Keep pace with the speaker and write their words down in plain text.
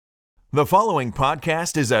The following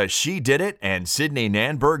podcast is a She Did It and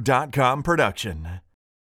SydneyNanberg.com production.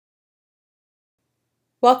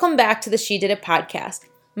 Welcome back to the She Did It podcast.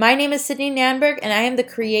 My name is Sydney Nanberg, and I am the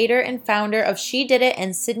creator and founder of She Did It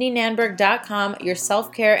and SydneyNanberg.com, your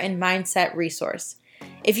self-care and mindset resource.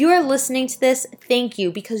 If you are listening to this, thank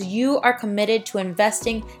you, because you are committed to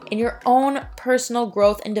investing in your own personal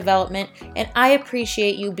growth and development, and I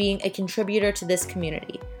appreciate you being a contributor to this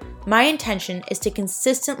community. My intention is to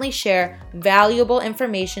consistently share valuable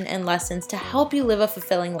information and lessons to help you live a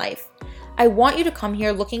fulfilling life. I want you to come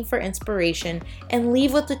here looking for inspiration and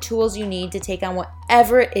leave with the tools you need to take on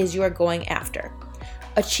whatever it is you are going after.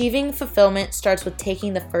 Achieving fulfillment starts with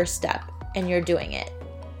taking the first step, and you're doing it.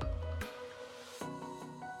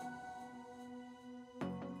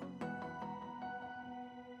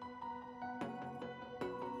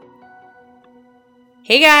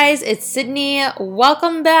 Hey guys, it's Sydney.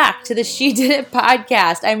 Welcome back to the She Did It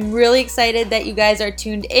podcast. I'm really excited that you guys are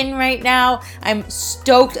tuned in right now. I'm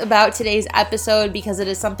stoked about today's episode because it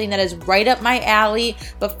is something that is right up my alley.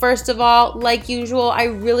 But first of all, like usual, I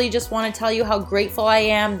really just want to tell you how grateful I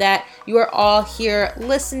am that you are all here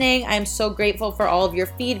listening. I'm so grateful for all of your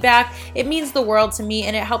feedback. It means the world to me,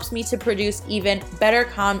 and it helps me to produce even better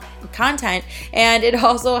content. And it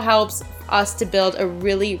also helps us to build a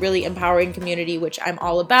really empowering community, which I'm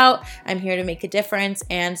all about. I'm here to make a difference,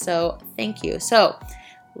 and so thank you. So,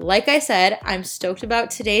 like I said, I'm stoked about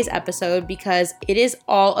today's episode because it is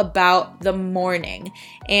all about the morning.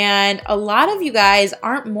 And a lot of you guys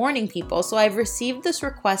aren't morning people, so I've received this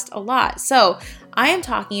request a lot. So I am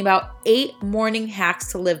talking about 8 morning hacks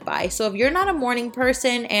to live by. So if you're not a morning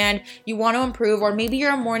person and you want to improve, or maybe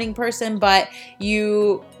you're a morning person but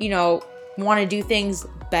you want to do things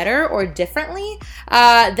better or differently,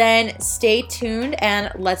 then stay tuned and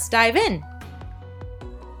let's dive in.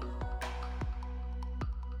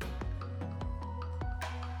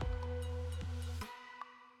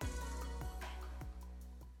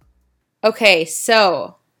 Okay,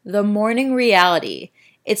 so the morning reality.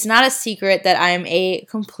 It's not a secret that I'm a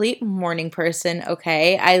complete morning person,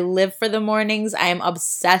 okay? I live for the mornings. I am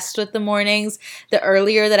obsessed with the mornings. The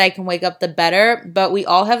earlier that I can wake up, the better. But we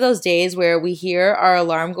all have those days where we hear our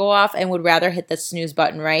alarm go off and would rather hit the snooze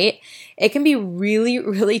button, right? It can be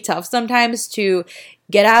really tough sometimes to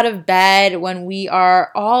get out of bed when we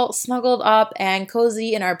are all snuggled up and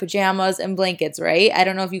cozy in our pajamas and blankets, right? I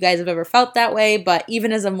don't know if you guys have ever felt that way, but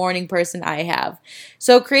even as a morning person, I have.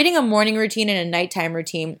 So creating a morning routine and a nighttime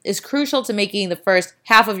routine is crucial to making the first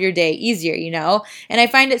half of your day easier, And I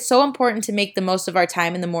find it so important to make the most of our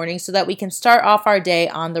time in the morning so that we can start off our day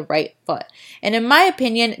on the right foot. And in my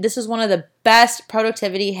opinion, this is one of the best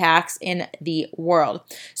productivity hacks in the world.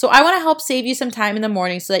 So I want to help save you some time in the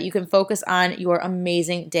morning so that you can focus on your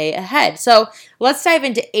amazing day ahead. So let's dive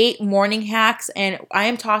into 8 morning hacks, and I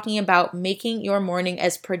am talking about making your morning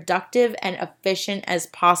as productive and efficient as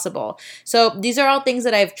possible. So these are all things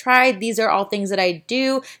that I've tried. These are all things that I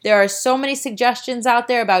do. There are so many suggestions out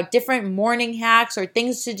there about different morning hacks or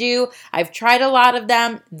things to do. I've tried a lot of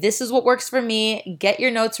them. This is what works for me. Get your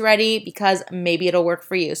notes ready because maybe it'll work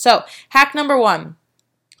for you. So hack number 1.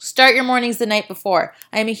 Start your mornings the night before.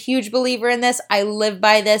 I am a huge believer in this. I live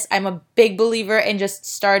by this. I'm a big believer in just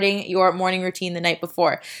starting your morning routine the night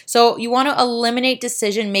before. So you want to eliminate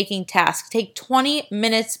decision-making tasks. Take 20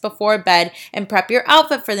 minutes before bed and prep your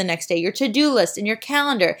outfit for the next day, your to-do list, and your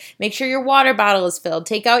calendar. Make sure your water bottle is filled.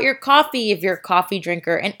 Take out your coffee if you're a coffee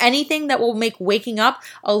drinker, and anything that will make waking up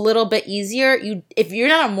a little bit easier. If you're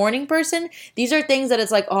not a morning person, these are things that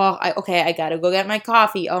it's like, I got to go get my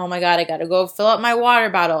coffee. Oh my God, I got to go fill up my water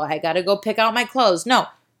bottle. I gotta go pick out my clothes. No,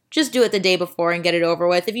 just do it the day before and get it over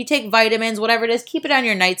with. If you take vitamins, whatever it is, keep it on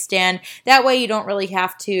your nightstand. That way you don't really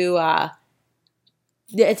have to,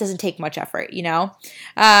 it doesn't take much effort,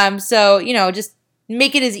 just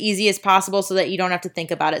make it as easy as possible so that you don't have to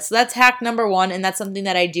think about it. So that's hack number 1, and that's something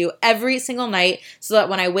that I do every single night so that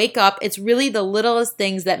when I wake up, it's really the littlest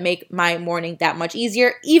things that make my morning that much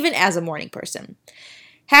easier, even as a morning person.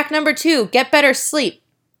 Hack number 2, get better sleep.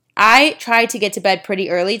 I try to get to bed pretty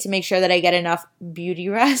early to make sure that I get enough beauty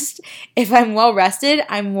rest. If I'm well rested,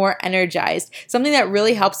 I'm more energized. Something that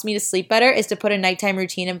really helps me to sleep better is to put a nighttime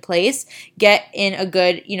routine in place, get in a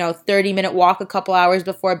good, 30-minute walk a couple hours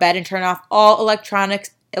before bed, and turn off all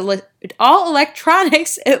electronics at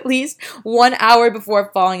least 1 hour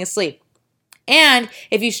before falling asleep. And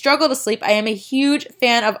if you struggle to sleep, I am a huge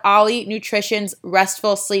fan of Ollie Nutrition's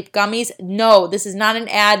Restful Sleep Gummies. No, this is not an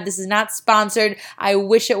ad. This is not sponsored. I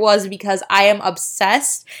wish it was because I am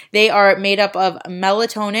obsessed. They are made up of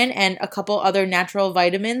melatonin and a couple other natural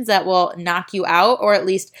vitamins that will knock you out or at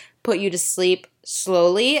least put you to sleep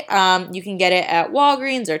slowly. You can get it at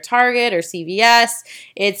Walgreens or Target or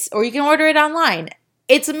CVS. Or you can order it online.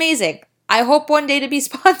 It's amazing. I hope one day to be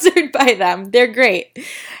sponsored by them. They're great.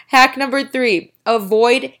 Hack number 3,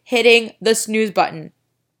 avoid hitting the snooze button.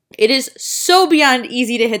 It is so beyond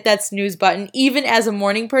easy to hit that snooze button. Even as a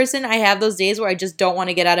morning person, I have those days where I just don't want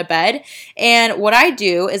to get out of bed. And what I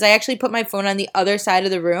do is I actually put my phone on the other side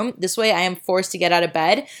of the room. This way I am forced to get out of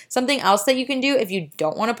bed. Something else that you can do if you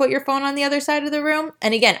don't want to put your phone on the other side of the room.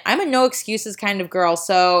 And again, I'm a no excuses kind of girl.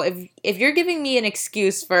 So if you're giving me an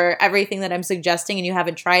excuse for everything that I'm suggesting and you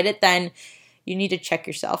haven't tried it, then you need to check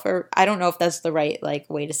yourself. Or I don't know if that's the right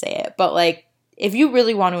way to say it. But if you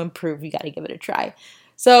really want to improve, you got to give it a try.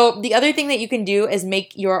 So the other thing that you can do is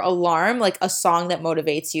make your alarm a song that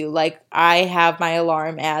motivates you. I have my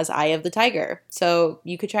alarm as Eye of the Tiger. So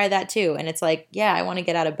you could try that too. And it's yeah, I want to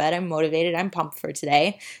get out of bed. I'm motivated. I'm pumped for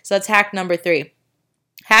today. So that's hack number 3.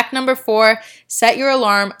 Hack number 4, set your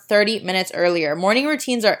alarm 30 minutes earlier. Morning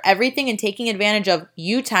routines are everything, and taking advantage of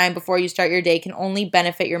you time before you start your day can only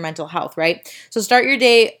benefit your mental health, right? So start your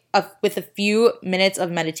day with a few minutes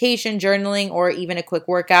of meditation, journaling, or even a quick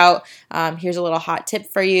workout. Here's a little hot tip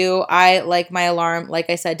for you. I like my alarm,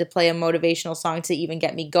 like I said, to play a motivational song to even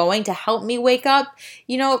get me going, to help me wake up,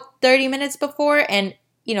 30 minutes before. And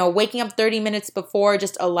waking up 30 minutes before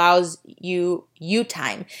just allows you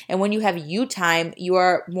time. And when you have you time, you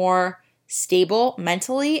are more stable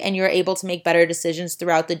mentally and you're able to make better decisions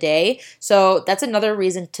throughout the day. So that's another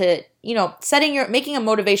reason to, making a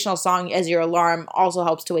motivational song as your alarm also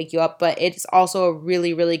helps to wake you up, but it's also a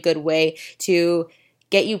really, really good way to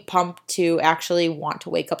get you pumped to actually want to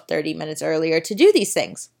wake up 30 minutes earlier to do these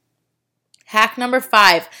things. Hack number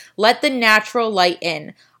 5, let the natural light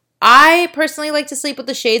in. I personally like to sleep with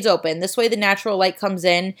the shades open. This way the natural light comes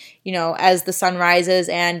in, as the sun rises,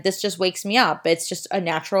 and this just wakes me up. It's just a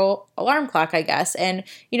natural alarm clock, I guess. And,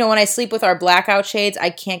 when I sleep with our blackout shades,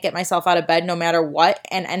 I can't get myself out of bed no matter what,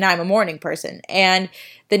 and I'm a morning person. And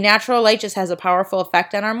the natural light just has a powerful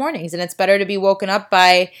effect on our mornings, and it's better to be woken up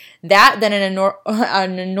by that than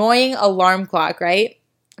an annoying alarm clock, right?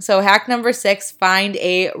 So hack number 6, find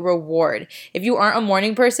a reward. If you aren't a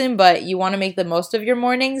morning person, but you want to make the most of your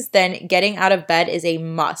mornings, then getting out of bed is a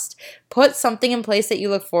must. Put something in place that you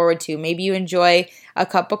look forward to. Maybe you enjoy a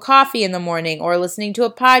cup of coffee in the morning or listening to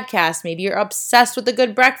a podcast. Maybe you're obsessed with a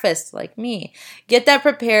good breakfast like me. Get that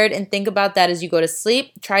prepared and think about that as you go to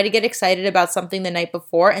sleep. Try to get excited about something the night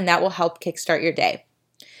before, and that will help kickstart your day.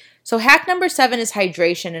 So hack number 7 is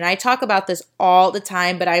hydration, and I talk about this all the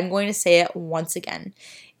time, but I'm going to say it once again.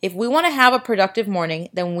 If we want to have a productive morning,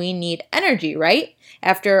 then we need energy, right?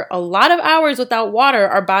 After a lot of hours without water,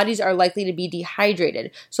 our bodies are likely to be dehydrated.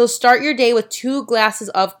 So start your day with 2 glasses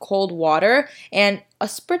of cold water and a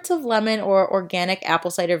spritz of lemon or organic apple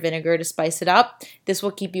cider vinegar to spice it up. This will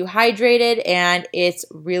keep you hydrated, and it's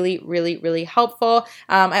really, really, really helpful.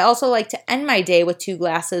 I also like to end my day with 2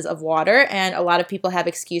 glasses of water, and a lot of people have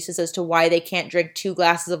excuses as to why they can't drink 2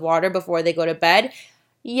 glasses of water before they go to bed.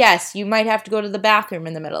 Yes, you might have to go to the bathroom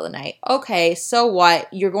in the middle of the night. Okay, so what?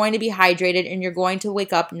 You're going to be hydrated and you're going to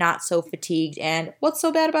wake up not so fatigued. And what's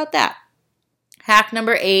so bad about that? Hack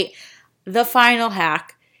number 8, the final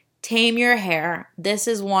hack, tame your hair. This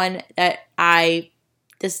is one that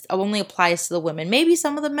this only applies to the women. Maybe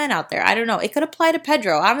some of the men out there. I don't know. It could apply to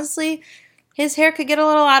Pedro. Honestly, his hair could get a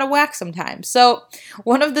little out of whack sometimes. So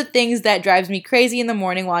one of the things that drives me crazy in the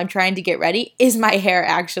morning while I'm trying to get ready is my hair,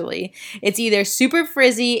 actually. It's either super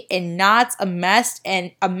frizzy in knots, a mess,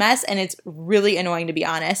 and it's really annoying, to be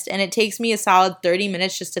honest. And it takes me a solid 30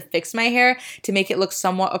 minutes just to fix my hair to make it look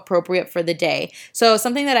somewhat appropriate for the day. So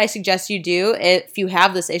something that I suggest you do if you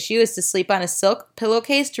have this issue is to sleep on a silk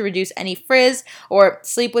pillowcase to reduce any frizz, or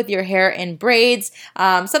sleep with your hair in braids.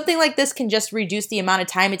 Something like this can just reduce the amount of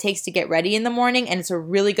time it takes to get ready in the morning, and it's a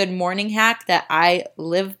really good morning hack that I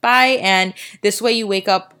live by. And this way you wake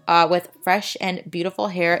up with fresh and beautiful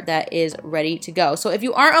hair that is ready to go. So if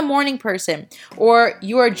you aren't a morning person, or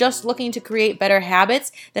you are just looking to create better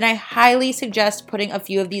habits, then I highly suggest putting a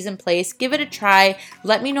few of these in place. Give it a try.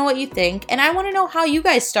 Let me know what you think, and I want to know how you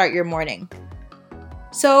guys start your morning.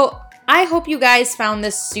 So I hope you guys found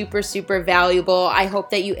this super, super valuable. I hope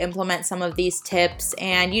that you implement some of these tips,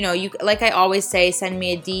 and you like I always say, send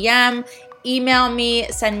me a DM email me,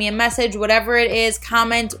 send me a message, whatever it is,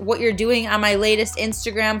 comment what you're doing on my latest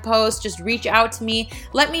Instagram post. Just reach out to me.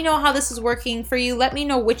 Let me know how this is working for you. Let me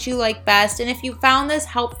know which you like best. And if you found this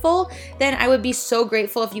helpful, then I would be so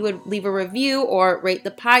grateful if you would leave a review or rate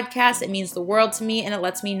the podcast. It means the world to me and it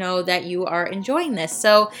lets me know that you are enjoying this.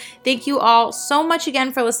 So thank you all so much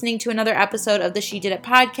again for listening to another episode of the She Did It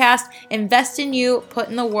podcast. Invest in you, put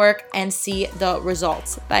in the work, and see the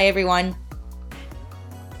results. Bye, everyone.